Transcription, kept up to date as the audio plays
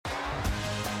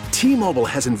T-Mobile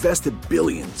has invested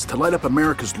billions to light up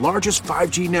America's largest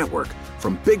 5G network,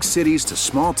 from big cities to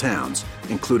small towns,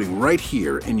 including right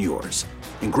here in yours.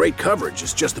 And great coverage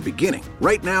is just the beginning.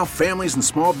 Right now, families and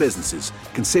small businesses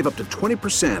can save up to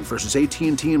 20% versus AT&T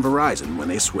and Verizon when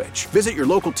they switch. Visit your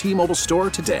local T-Mobile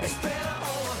store today.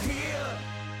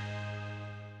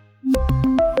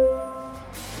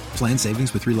 Plan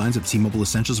savings with 3 lines of T-Mobile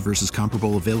Essentials versus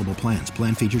comparable available plans.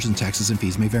 Plan features and taxes and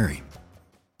fees may vary.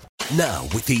 Now,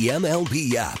 with the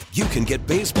MLB app, you can get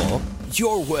baseball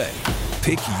your way.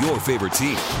 Pick your favorite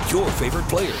team, your favorite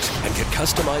players, and get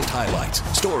customized highlights,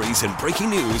 stories, and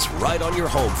breaking news right on your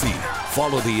home feed.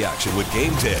 Follow the action with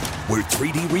Game Day, where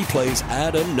 3D replays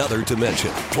add another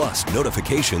dimension. Plus,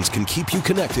 notifications can keep you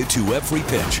connected to every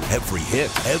pitch, every hit,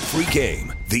 every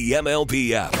game. The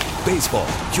MLB app. Baseball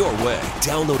your way.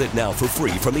 Download it now for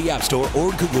free from the App Store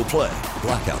or Google Play.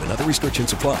 Blackout and other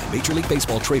restrictions apply. Major League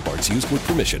Baseball trademarks used with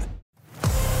permission.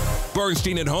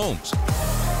 Bernstein and Holmes.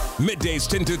 Middays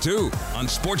 10 to 2 on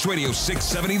Sports Radio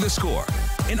 670 The Score,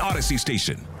 an Odyssey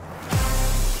station.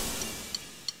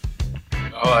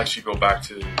 I'll actually go back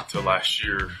to last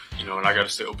year, and I got to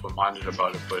stay open-minded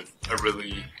about it, but I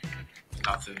really,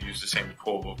 not to use the same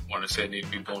quote, but when I say I need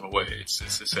to be blown away, it's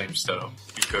the same setup,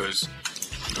 because,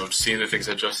 seeing the things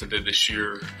that Justin did this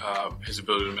year, his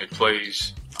ability to make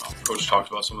plays, Coach talked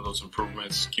about some of those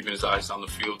improvements, keeping his eyes down the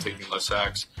field, taking less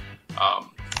sacks,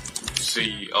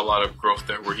 see a lot of growth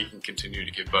there where he can continue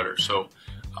to get better. So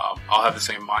I'll have the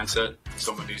same mindset.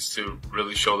 Someone needs to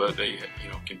really show that they,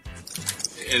 can.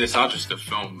 And it's not just the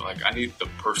film. Like, I need the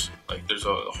person. Like, there's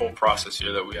a whole process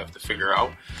here that we have to figure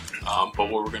out.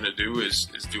 But what we're going to do is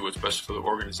do what's best for the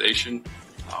organization.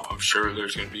 I'm sure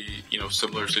there's going to be,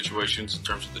 similar situations in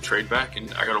terms of the trade back.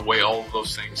 And I got to weigh all of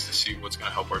those things to see what's going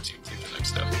to help our team take the next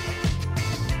step.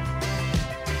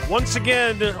 Once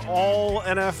again, all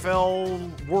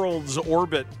NFL worlds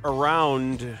orbit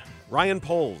around Ryan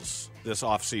Poles this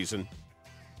offseason.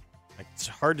 It's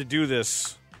hard to do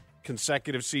this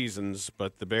consecutive seasons,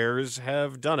 but the Bears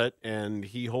have done it, and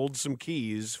he holds some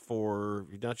keys for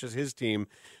not just his team,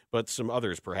 but some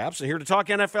others perhaps. And here to talk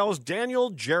NFL is Daniel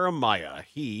Jeremiah.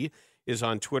 He is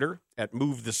on Twitter at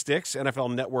Move the Sticks,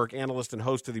 NFL Network analyst and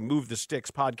host of the Move the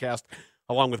Sticks podcast,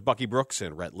 along with Bucky Brooks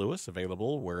and Rhett Lewis,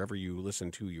 available wherever you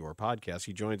listen to your podcast.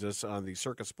 He joins us on the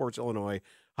Circus Sports Illinois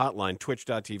hotline,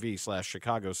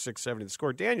 twitch.tv/Chicago670 The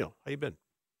Score. Daniel, how you been?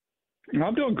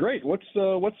 I'm doing great. What's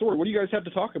the word? What do you guys have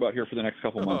to talk about here for the next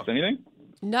couple months? Anything?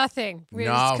 Nothing.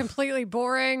 It's completely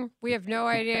boring. We have no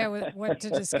idea what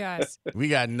to discuss. We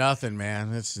got nothing,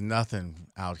 man. It's nothing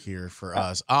out here for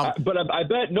us. But I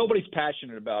bet nobody's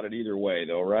passionate about it either way,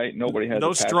 though, right? Nobody has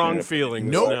no strong feelings.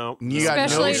 No. You got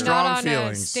Especially no strong not on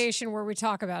feelings. a station where we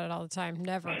talk about it all the time.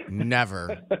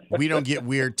 Never. We don't get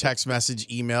weird text message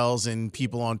emails and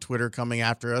people on Twitter coming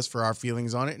after us for our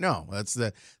feelings on it. No, that's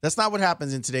not what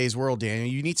happens in today's world, Daniel.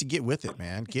 You need to get with it,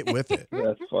 man. Get with it.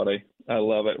 That's funny. I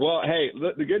love it. Well, hey,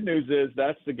 the good news is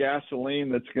that's the gasoline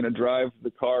that's going to drive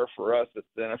the car for us at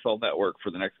the NFL Network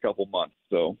for the next couple months.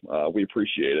 So we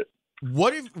appreciate it.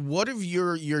 What if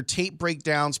your tape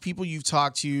breakdowns, people you've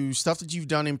talked to, stuff that you've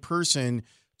done in person,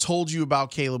 told you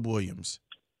about Caleb Williams?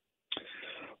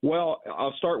 Well,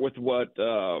 I'll start with what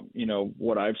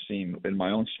I've seen in my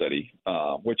own study,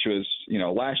 which was,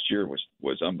 last year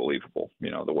was unbelievable,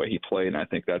 the way he played. And I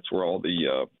think that's where all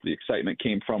the excitement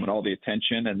came from and all the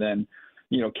attention. And then,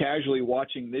 casually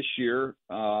watching this year,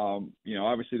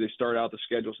 obviously they start out, the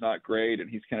schedule's not great and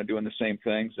he's kind of doing the same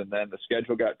things. And then the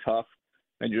schedule got tough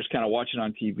and you're just kind of watching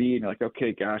on TV and you're like,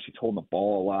 okay, gosh, he's holding the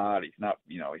ball a lot. He's not,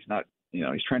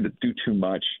 he's trying to do too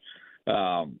much.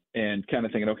 And kind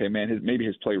of thinking, okay, man, maybe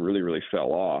his play really, really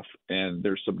fell off. And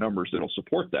there's some numbers that'll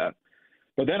support that.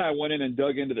 But then I went in and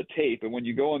dug into the tape. And when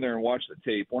you go in there and watch the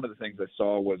tape, one of the things I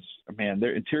saw was, man,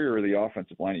 their interior of the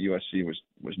offensive line at USC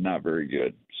was not very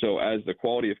good. So as the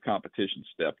quality of competition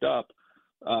stepped up,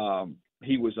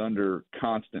 he was under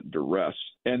constant duress.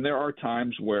 And there are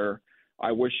times where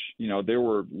I wish, there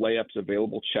were layups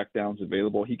available, checkdowns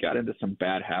available. He got into some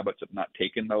bad habits of not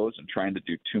taking those and trying to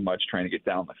do too much, trying to get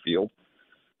down the field.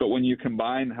 But when you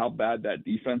combine how bad that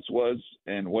defense was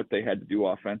and what they had to do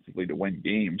offensively to win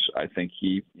games, I think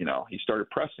he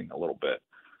started pressing a little bit.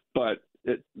 But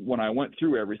when I went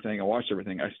through everything, I watched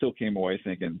everything, I still came away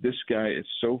thinking this guy is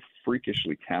so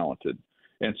freakishly talented.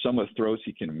 And some of the throws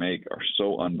he can make are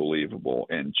so unbelievable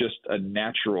and just a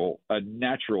natural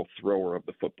thrower of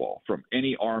the football from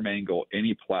any arm angle,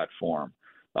 any platform.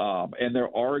 And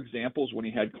there are examples when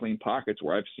he had clean pockets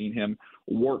where I've seen him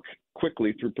work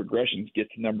quickly through progressions, get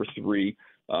to number 3,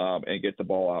 and get the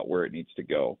ball out where it needs to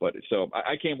go. But so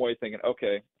I came away thinking,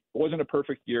 okay, wasn't a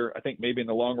perfect year. I think maybe in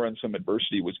the long run some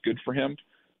adversity was good for him.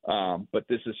 But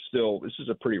this is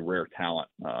a pretty rare talent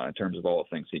in terms of all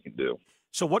the things he can do.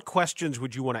 So what questions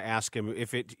would you want to ask him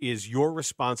if it is your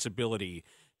responsibility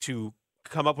to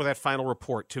come up with that final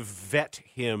report, to vet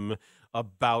him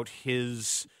about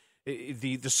his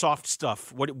the soft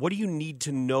stuff? What do you need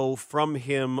to know from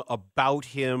him, about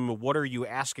him? What are you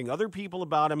asking other people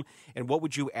about him, and what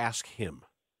would you ask him?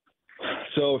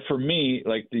 So for me,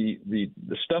 like the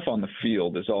stuff on the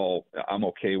field is all I'm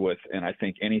okay with, and I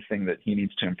think anything that he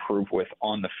needs to improve with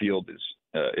on the field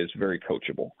is very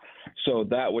coachable. So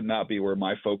that would not be where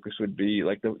my focus would be.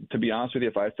 Like to be honest with you,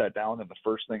 if I sat down, then the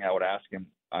first thing I would ask him,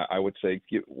 I would say,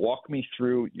 walk me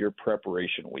through your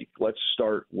preparation week. Let's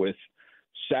start with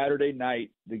Saturday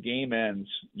night. The game ends.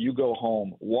 You go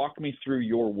home. Walk me through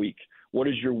your week. What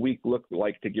does your week look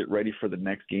like to get ready for the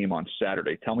next game on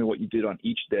Saturday? Tell me what you did on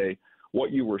each day,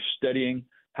 what you were studying,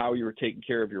 how you were taking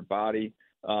care of your body,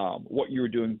 what you were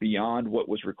doing beyond what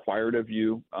was required of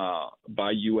you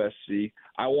by USC.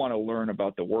 I want to learn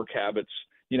about the work habits.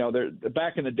 You know,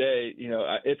 back in the day, you know,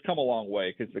 it's come a long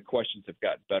way because the questions have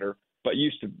gotten better. But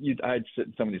I'd sit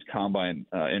in some of these combine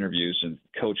interviews, and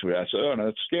coach would ask, on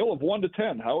a scale of 1 to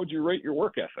 10, how would you rate your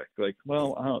work ethic? Like,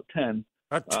 well, I don't know, 10.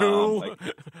 A 2.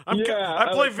 I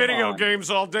play video games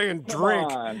all day and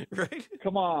drink. Right?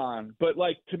 Come on. But,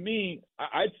 like, to me,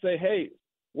 I'd say, hey,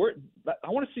 I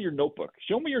want to see your notebook.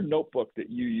 Show me your notebook that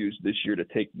you used this year to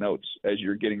take notes as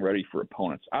you're getting ready for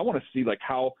opponents. I want to see, like,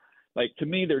 how, like, to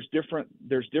me, there's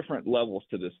different levels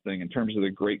to this thing in terms of the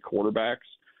great quarterbacks.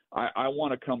 I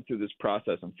want to come through this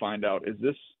process and find out, is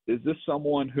this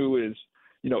someone who is,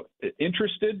 you know,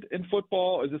 interested in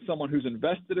football? Is this someone who's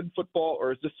invested in football?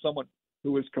 Or is this someone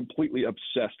who is completely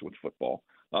obsessed with football?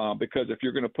 Because if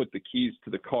you're going to put the keys to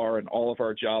the car and all of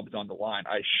our jobs on the line,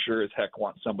 I sure as heck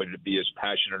want somebody to be as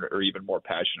passionate or even more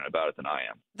passionate about it than I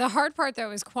am. The hard part,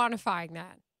 though, is quantifying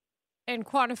that and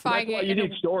quantifying it. You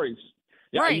need stories.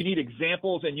 Yeah, right. You need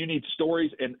examples and you need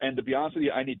stories. And to be honest with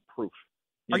you, I need proof.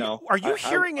 Are you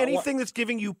hearing anything that's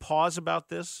giving you pause about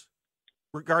this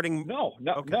regarding? No,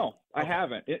 okay. I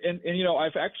haven't. And you know,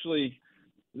 I've actually,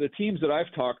 the teams that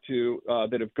I've talked to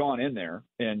that have gone in there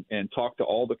and talked to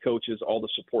all the coaches, all the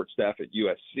support staff at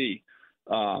USC,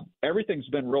 everything's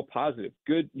been real positive.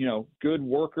 Good, you know, good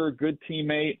worker, good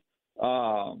teammate.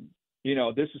 You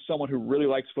know, this is someone who really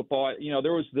likes football. You know,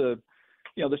 there was the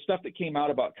stuff that came out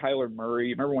about Kyler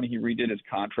Murray. Remember when he redid his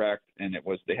contract and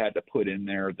they had to put in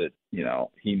there that, you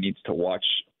know, he needs to watch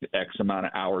X amount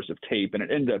of hours of tape, and it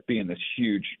ended up being this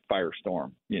huge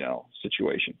firestorm, you know,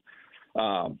 situation.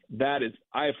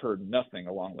 I've heard nothing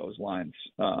along those lines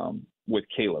with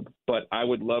Caleb, but I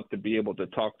would love to be able to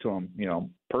talk to him, you know,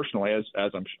 personally, as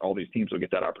I'm sure all these teams will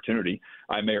get that opportunity.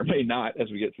 I may or may not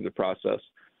as we get through the process,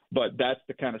 but that's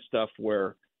the kind of stuff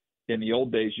where in the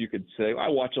old days you could say, I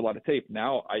watch a lot of tape.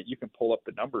 Now you can pull up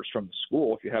the numbers from the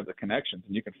school if you have the connections,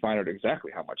 and you can find out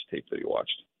exactly how much tape that he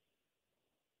watched.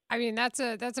 I mean, that's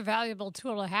a valuable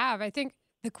tool to have. I think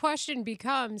the question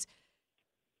becomes,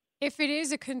 if it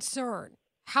is a concern,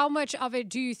 how much of it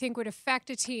do you think would affect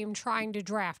a team trying to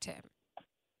draft him?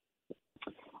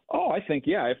 Oh, I think,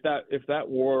 yeah, if that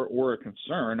were a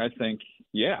concern, I think,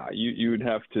 yeah, you'd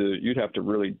have to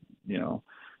really, you know,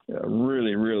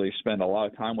 really, really spend a lot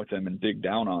of time with him and dig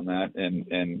down on that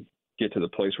and get to the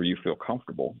place where you feel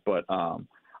comfortable. But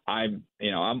I'm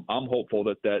hopeful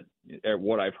that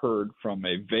what I've heard from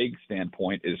a vague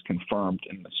standpoint is confirmed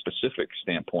in the specific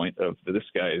standpoint of this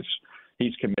guy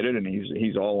he's committed and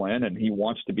he's all in and he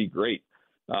wants to be great.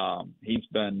 He's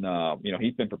been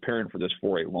preparing for this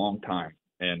for a long time.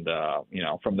 And, you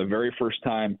know, from the very first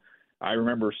time, I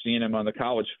remember seeing him on the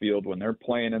college field when they're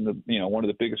playing in one of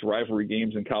the biggest rivalry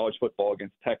games in college football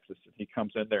against Texas, and he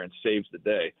comes in there and saves the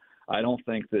day. I don't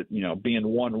think that, you know, being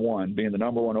 1-1, being the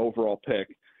number one overall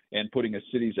pick and putting a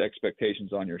city's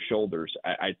expectations on your shoulders,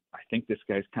 I think this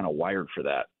guy's kind of wired for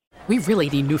that. We really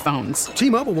need new phones.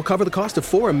 T-Mobile will cover the cost of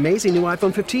 4 amazing new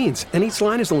iPhone 15s, and each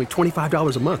line is only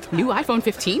 $25 a month. New iPhone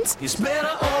 15s? It's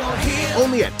better over here.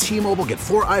 Only at T-Mobile, get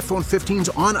 4 iPhone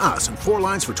 15s on us and 4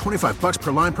 lines for $25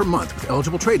 per line per month with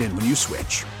eligible trade-in when you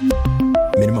switch.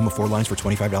 Minimum of 4 lines for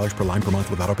 $25 per line per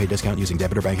month with autopay discount using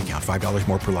debit or bank account. $5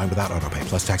 more per line without autopay,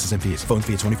 plus taxes and fees. Phone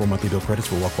fee at 24 monthly bill credits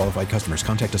for well-qualified customers.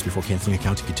 Contact us before canceling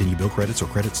account to continue bill credits or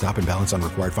credit stop and balance on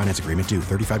required finance agreement due.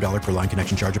 $35 per line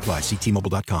connection charge applies. See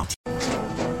T-Mobile.com.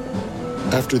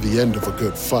 After the end of a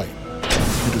good fight,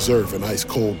 you deserve an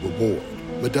ice-cold reward.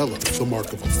 Modelo is the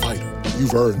mark of a fighter.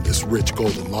 You've earned this rich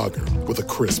golden lager with a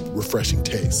crisp, refreshing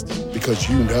taste. Because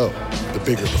you know, the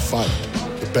bigger the fight,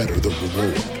 the better the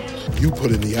reward. You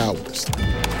put in the hours,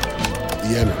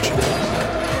 the energy,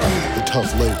 the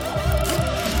tough labor.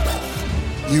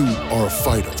 You are a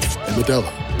fighter, and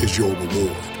Modelo is your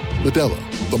reward.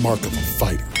 Modelo, the mark of a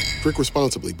fighter. Drink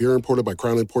responsibly. Beer imported by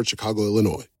Crown Imports, Chicago,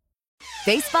 Illinois.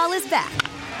 Baseball is back,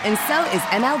 and so is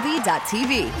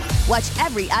MLB.tv. Watch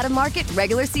every out-of-market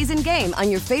regular season game on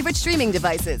your favorite streaming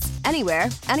devices, anywhere,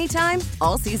 anytime,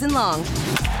 all season long.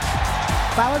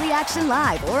 Follow the action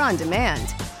live or on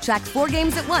demand. Track 4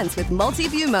 games at once with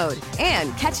multi-view mode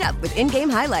and catch up with in-game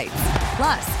highlights.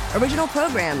 Plus, original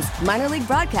programs, minor league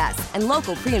broadcasts, and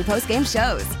local pre- and post-game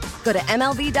shows. Go to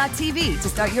MLB.tv to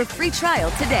start your free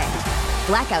trial today.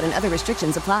 Blackout and other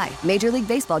restrictions apply. Major League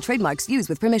Baseball trademarks used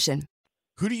with permission.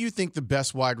 Who do you think the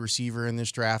best wide receiver in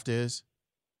this draft is?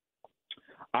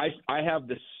 I have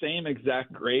the same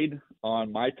exact grade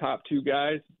on my top 2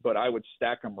 guys, but I would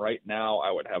stack them right now.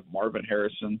 I would have Marvin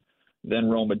Harrison, then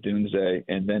Rome Odunze,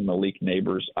 and then Malik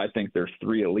Neighbors. I think they're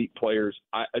 3 elite players.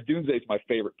 Odunze is my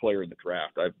favorite player in the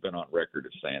draft. I've been on record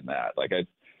as saying that.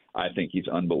 I think he's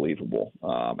unbelievable,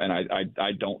 and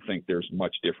I don't think there's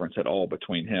much difference at all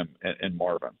between him and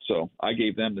Marvin. So I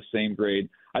gave them the same grade.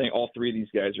 I think all 3 of these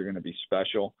guys are going to be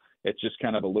special. It's just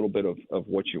kind of a little bit of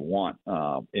what you want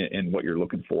and what you're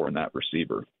looking for in that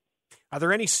receiver. Are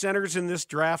there any centers in this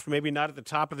draft? Maybe not at the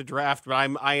top of the draft, but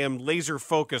I am laser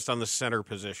focused on the center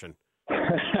position.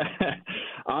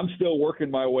 I'm still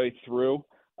working my way through.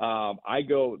 I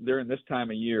go during this time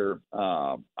of year.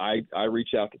 I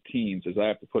reach out to teams as I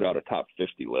have to put out a top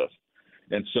 50 list.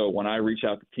 And so when I reach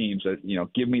out to teams,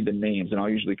 give me the names, and I'll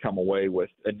usually come away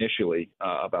with initially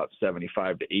about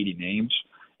 75 to 80 names.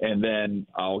 And then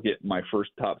I'll get my first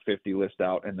top 50 list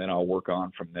out, and then I'll work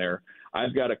on from there.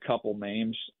 I've got a couple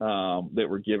names that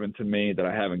were given to me that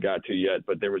I haven't got to yet,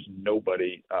 but there was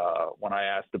nobody when I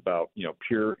asked about,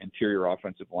 pure interior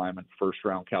offensive linemen,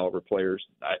 first-round caliber players.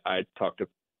 I talked to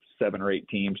 7 or 8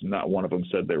 teams, and not one of them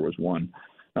said there was one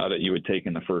that you would take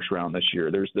in the first round this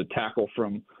year. There's the tackle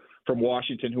from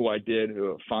Washington who I did,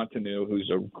 Fontenot,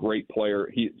 who's a great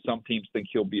player. Some teams think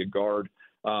he'll be a guard.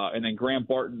 And then Graham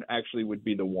Barton actually would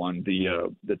be the one,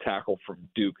 the tackle from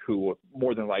Duke, who will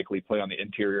more than likely play on the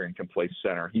interior and can play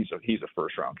center. He's a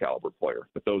first round caliber player,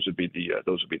 but those would be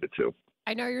the 2.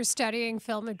 I know you're studying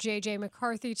film of J.J.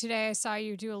 McCarthy today. I saw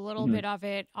you do a little bit of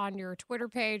it on your Twitter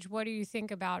page. What do you think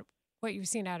about what you've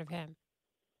seen out of him?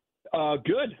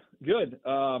 Good.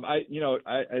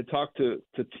 I talked to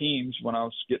teams when I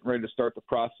was getting ready to start the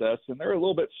process, and they're a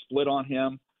little bit split on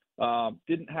him.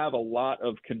 Didn't have a lot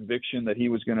of conviction that he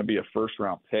was going to be a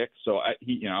first-round pick. So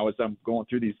I'm going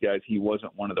through these guys. He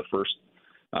wasn't one of the first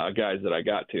guys that I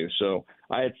got to. So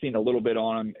I had seen a little bit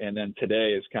on him, and then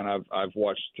today is kind of I've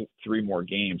watched 3 more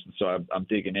games, and so I'm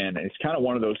digging in. And it's kind of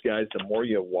one of those guys. The more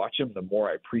you watch him, the more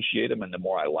I appreciate him, and the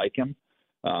more I like him.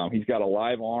 He's got a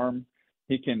live arm.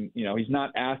 He can, he's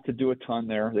not asked to do a ton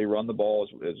there. They run the ball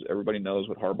as everybody knows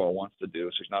what Harbaugh wants to do.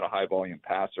 So he's not a high-volume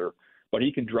passer. But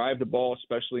he can drive the ball,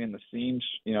 especially in the seams.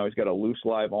 He's got a loose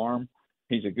live arm.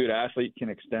 He's a good athlete, can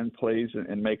extend plays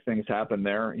and make things happen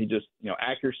there. He just,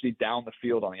 accuracy down the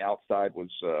field on the outside was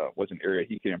an area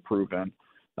he could improve in.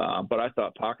 But I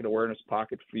thought pocket awareness,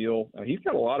 pocket feel, he's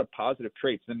got a lot of positive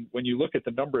traits. And when you look at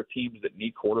the number of teams that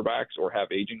need quarterbacks or have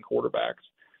aging quarterbacks,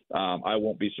 I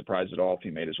won't be surprised at all if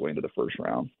he made his way into the first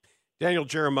round. Daniel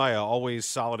Jeremiah, always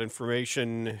solid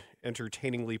information,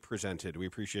 entertainingly presented. We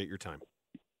appreciate your time.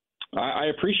 I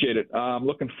appreciate it. I'm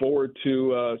looking forward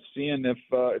to seeing if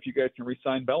you guys can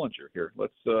re-sign Bellinger here.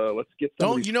 Let's get some.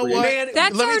 Don't you know what? Man,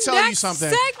 that's let me tell you next something.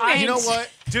 segment. You know what,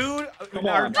 dude?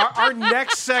 Our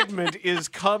next segment is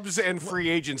Cubs and free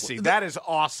agency. That is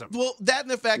awesome. Well, that and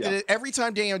the fact that every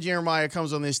time Daniel Jeremiah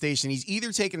comes on this station, he's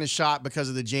either taking a shot because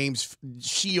of the James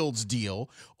Shields deal,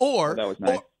 or that was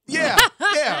nice. Yeah,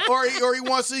 or he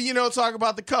wants to talk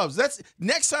about the Cubs. That's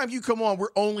next time you come on, we're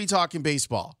only talking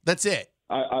baseball. That's it.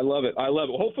 I love it.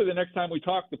 Hopefully the next time we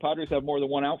talk, the Padres have more than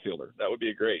one outfielder. That would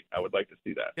be great. I would like to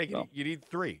see that. Yeah, you need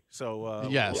 3. So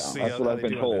yes, we'll see that's what I've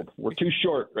been told. We're too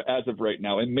short as of right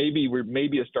now, and maybe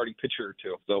a starting pitcher or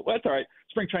 2. So that's all right.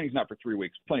 Spring training's not for 3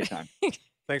 weeks. Plenty of time.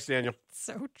 Thanks, Daniel.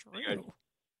 So true.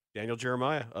 Daniel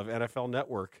Jeremiah of NFL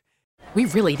Network. We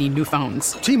really need new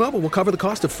phones. T-Mobile will cover the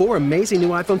cost of 4 amazing new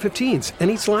iPhone 15s,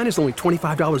 and each line is only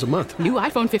 $25 a month. New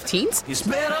iPhone 15s? It's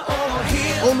better over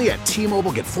here. Only at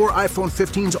T-Mobile, get 4 iPhone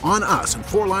 15s on us and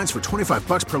 4 lines for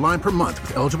 $25 per line per month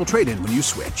with eligible trade-in when you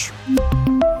switch.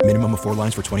 Minimum of 4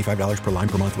 lines for $25 per line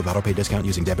per month with autopay discount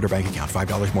using debit or bank account.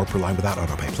 $5 more per line without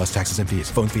autopay, plus taxes and fees.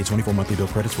 Phone fee at 24 monthly bill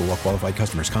credits for well-qualified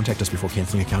customers. Contact us before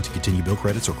canceling account to continue bill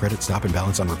credits or credit stop and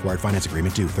balance on required finance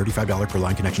agreement due. $35 per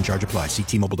line connection charge applies. See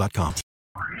T-Mobile.com.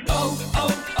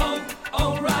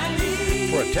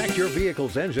 For a Protect your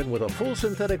vehicle's engine with a full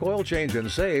synthetic oil change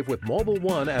and save with Mobile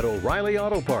One at O'Reilly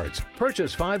Auto Parts.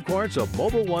 Purchase 5 quarts of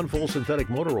Mobile One full synthetic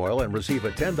motor oil and receive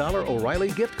a $10 O'Reilly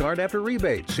gift card after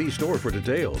rebate. See store for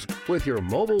details. With your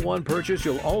Mobile One purchase,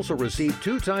 you'll also receive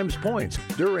 2 times points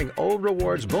during Old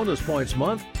Rewards Bonus Points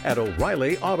Month at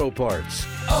O'Reilly Auto Parts.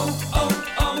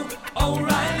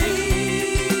 O'Reilly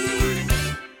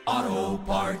Auto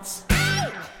Parts.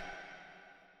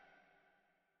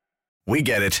 We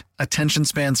get it. Attention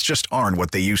spans just aren't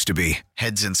what they used to be.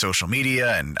 Heads in social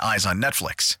media and eyes on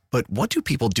Netflix. But what do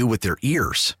people do with their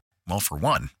ears? Well, for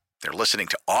one, they're listening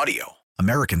to audio.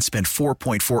 Americans spend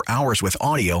 4.4 hours with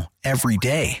audio every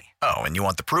day. Oh, and you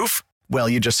want the proof? Well,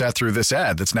 you just sat through this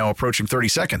ad that's now approaching 30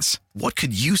 seconds. What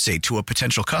could you say to a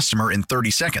potential customer in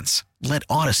 30 seconds? Let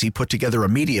Odyssey put together a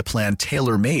media plan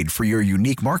tailor-made for your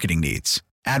unique marketing needs.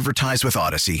 Advertise with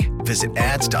Odyssey. Visit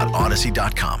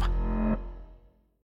ads.odyssey.com.